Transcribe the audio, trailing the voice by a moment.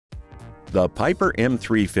The Piper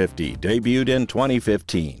M350 debuted in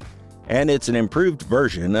 2015, and it's an improved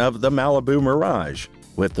version of the Malibu Mirage,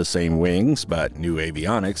 with the same wings but new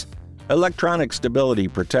avionics, electronic stability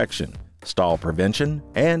protection, stall prevention,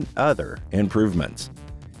 and other improvements.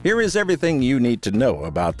 Here is everything you need to know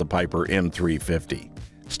about the Piper M350.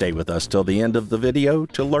 Stay with us till the end of the video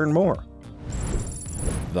to learn more.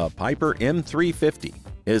 The Piper M350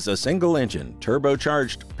 is a single-engine,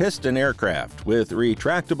 turbocharged piston aircraft with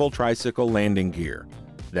retractable tricycle landing gear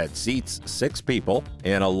that seats 6 people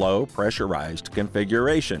in a low pressurized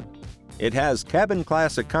configuration. It has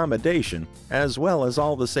cabin-class accommodation as well as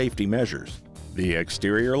all the safety measures. The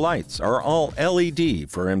exterior lights are all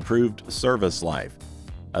LED for improved service life.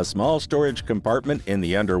 A small storage compartment in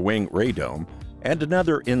the underwing radome and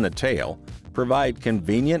another in the tail provide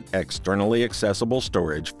convenient externally accessible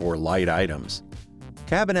storage for light items.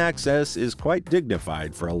 Cabin access is quite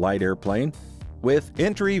dignified for a light airplane, with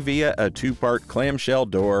entry via a 2-part clamshell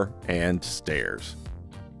door and stairs.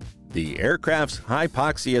 The aircraft's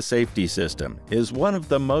hypoxia safety system is one of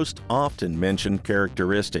the most often mentioned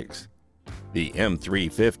characteristics. The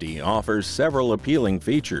M350 offers several appealing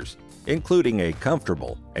features, including a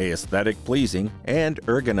comfortable, aesthetic pleasing, and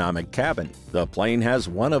ergonomic cabin. The plane has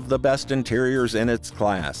one of the best interiors in its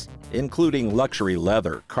class, including luxury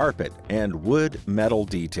leather, carpet, and wood metal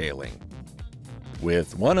detailing.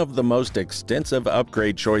 With one of the most extensive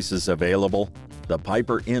upgrade choices available, the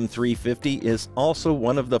Piper M350 is also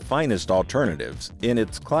one of the finest alternatives in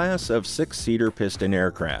its class of 6-seater piston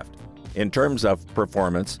aircraft in terms of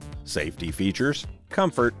performance, safety features,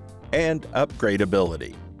 comfort, and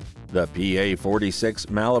upgradability. The PA-46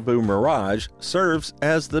 Malibu Mirage serves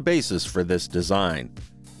as the basis for this design.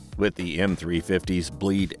 With the M350's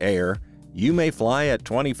bleed air, you may fly at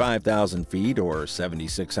 25,000 feet or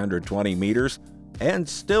 7,620 meters and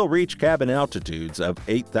still reach cabin altitudes of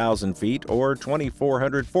 8,000 feet or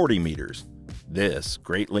 2,440 meters. This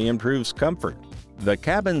greatly improves comfort. The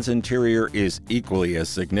cabin's interior is equally as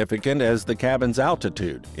significant as the cabin's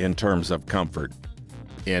altitude in terms of comfort.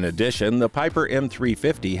 In addition, the Piper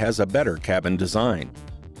M350 has a better cabin design.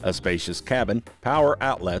 A spacious cabin, power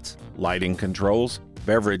outlets, lighting controls,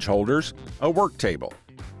 beverage holders, a work table,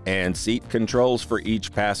 and seat controls for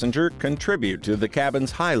each passenger contribute to the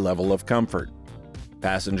cabin's high level of comfort.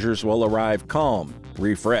 Passengers will arrive calm,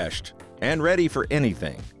 refreshed, and ready for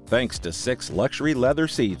anything, thanks to 6 luxury leather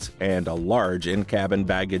seats and a large in-cabin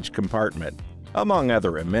baggage compartment, among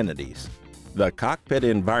other amenities. The cockpit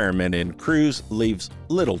environment in cruise leaves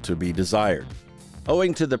little to be desired.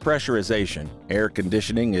 Owing to the pressurization, air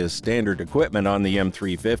conditioning is standard equipment on the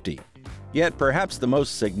M350. Yet perhaps the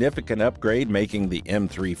most significant upgrade making the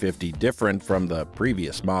M350 different from the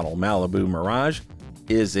previous model Malibu Mirage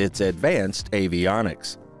is its advanced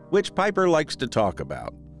avionics, which Piper likes to talk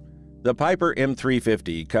about. The Piper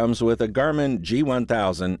M350 comes with a Garmin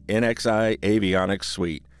G1000 NXI avionics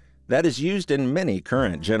suite that is used in many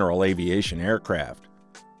current general aviation aircraft.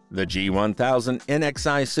 The G1000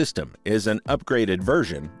 NXI system is an upgraded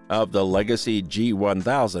version of the legacy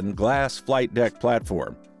G1000 glass flight deck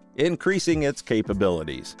platform, increasing its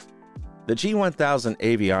capabilities. The G1000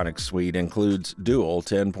 avionics suite includes dual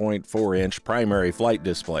 10.4-inch primary flight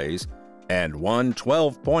displays and one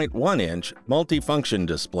 12.1-inch multifunction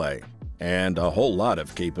display, and a whole lot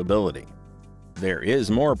of capability. There is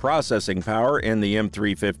more processing power in the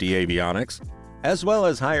M350 avionics, as well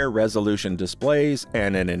as higher resolution displays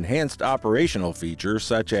and an enhanced operational feature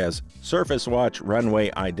such as Surface Watch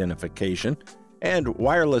runway identification and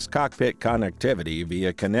wireless cockpit connectivity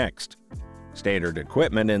via Connext. Standard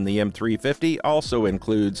equipment in the M350 also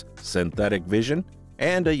includes synthetic vision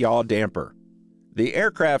and a yaw damper. The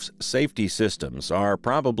aircraft's safety systems are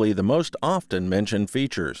probably the most often mentioned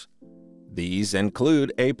features. These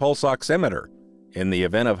include a pulse oximeter. In the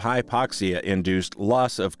event of hypoxia-induced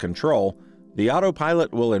loss of control, the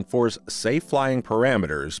autopilot will enforce safe flying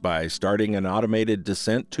parameters by starting an automated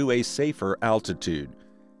descent to a safer altitude.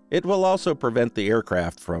 It will also prevent the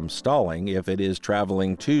aircraft from stalling if it is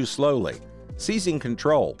traveling too slowly, seizing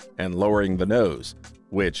control and lowering the nose,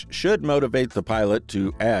 which should motivate the pilot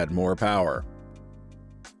to add more power.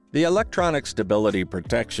 The electronic stability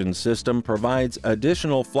protection system provides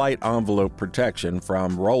additional flight envelope protection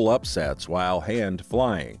from roll-up sets while hand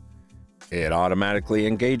flying. It automatically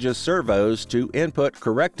engages servos to input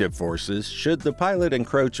corrective forces should the pilot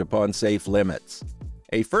encroach upon safe limits.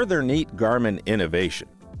 A further neat Garmin innovation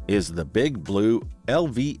is the big blue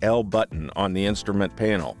LVL button on the instrument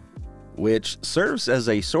panel, which serves as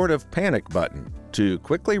a sort of panic button to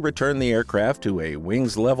quickly return the aircraft to a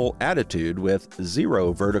wings level attitude with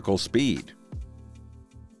 0 vertical speed.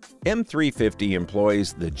 M350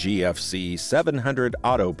 employs the GFC 700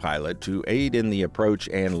 autopilot to aid in the approach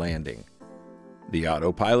and landing. The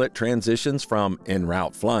autopilot transitions from en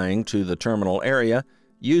route flying to the terminal area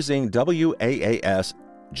using WAAS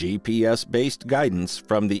GPS-based guidance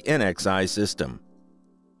from the NXI system.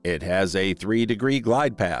 It has a 3-degree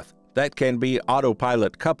glide path that can be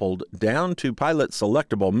autopilot coupled down to pilot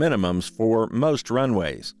selectable minimums for most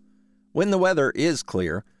runways. When the weather is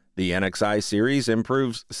clear, the NXI series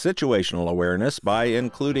improves situational awareness by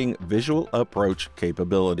including visual approach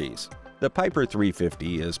capabilities. The Piper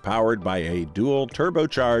 350 is powered by a dual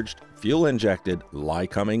turbocharged, fuel-injected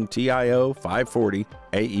Lycoming TIO 540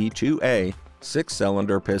 AE2A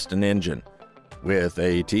 6-cylinder piston engine with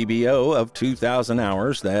a TBO of 2,000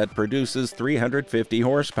 hours that produces 350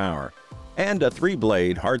 horsepower and a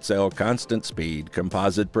 3-blade hard-cell constant-speed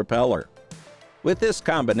composite propeller. With this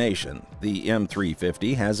combination, the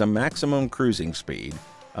M350 has a maximum cruising speed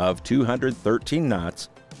of 213 knots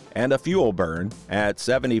and a fuel burn at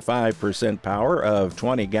 75% power of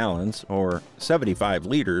 20 gallons or 75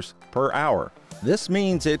 liters per hour. This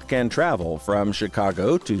means it can travel from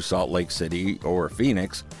Chicago to Salt Lake City or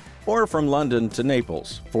Phoenix, or from London to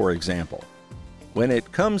Naples, for example. When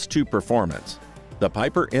it comes to performance, the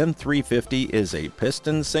Piper M350 is a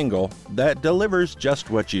piston single that delivers just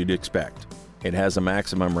what you'd expect. It has a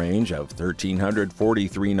maximum range of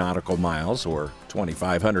 1,343 nautical miles or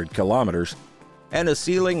 2,500 kilometers and a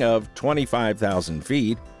ceiling of 25,000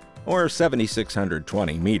 feet or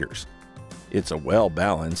 7,620 meters. It's a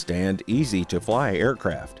well-balanced and easy-to-fly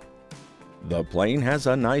aircraft. The plane has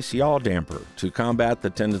a nice yaw damper to combat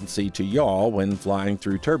the tendency to yaw when flying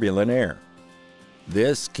through turbulent air.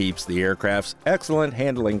 This keeps the aircraft's excellent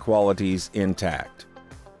handling qualities intact.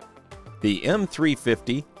 The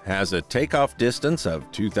M350 has a takeoff distance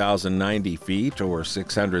of 2,090 feet or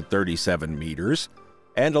 637 meters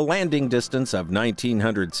and a landing distance of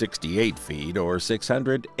 1,968 feet or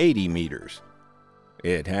 680 meters.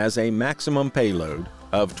 It has a maximum payload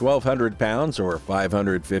of 1,200 pounds or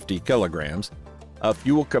 550 kilograms, a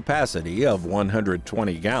fuel capacity of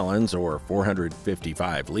 120 gallons or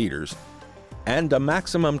 455 liters, and a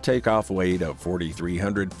maximum takeoff weight of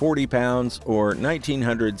 4,340 pounds or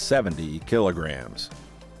 1,970 kilograms.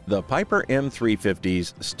 The Piper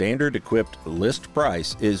M350's standard-equipped list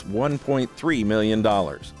price is $1.3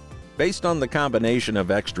 million. Based on the combination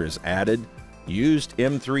of extras added, used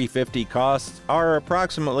M350 costs are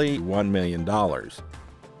approximately $1 million.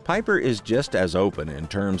 Piper is just as open in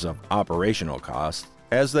terms of operational costs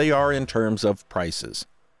as they are in terms of prices.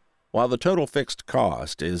 While the total fixed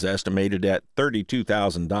cost is estimated at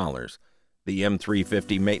 $32,000, the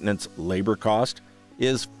M350 maintenance labor cost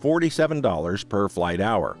is $47 per flight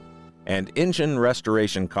hour, and engine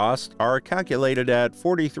restoration costs are calculated at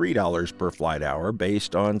 $43 per flight hour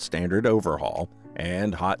based on standard overhaul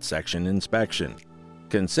and hot section inspection.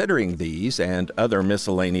 Considering these and other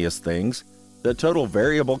miscellaneous things, the total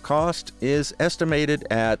variable cost is estimated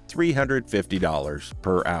at $350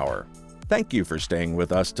 per hour. Thank you for staying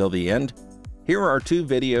with us till the end. Here are 2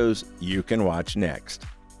 videos you can watch next.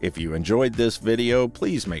 If you enjoyed this video,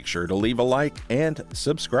 please make sure to leave a like and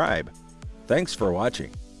subscribe. Thanks for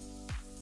watching.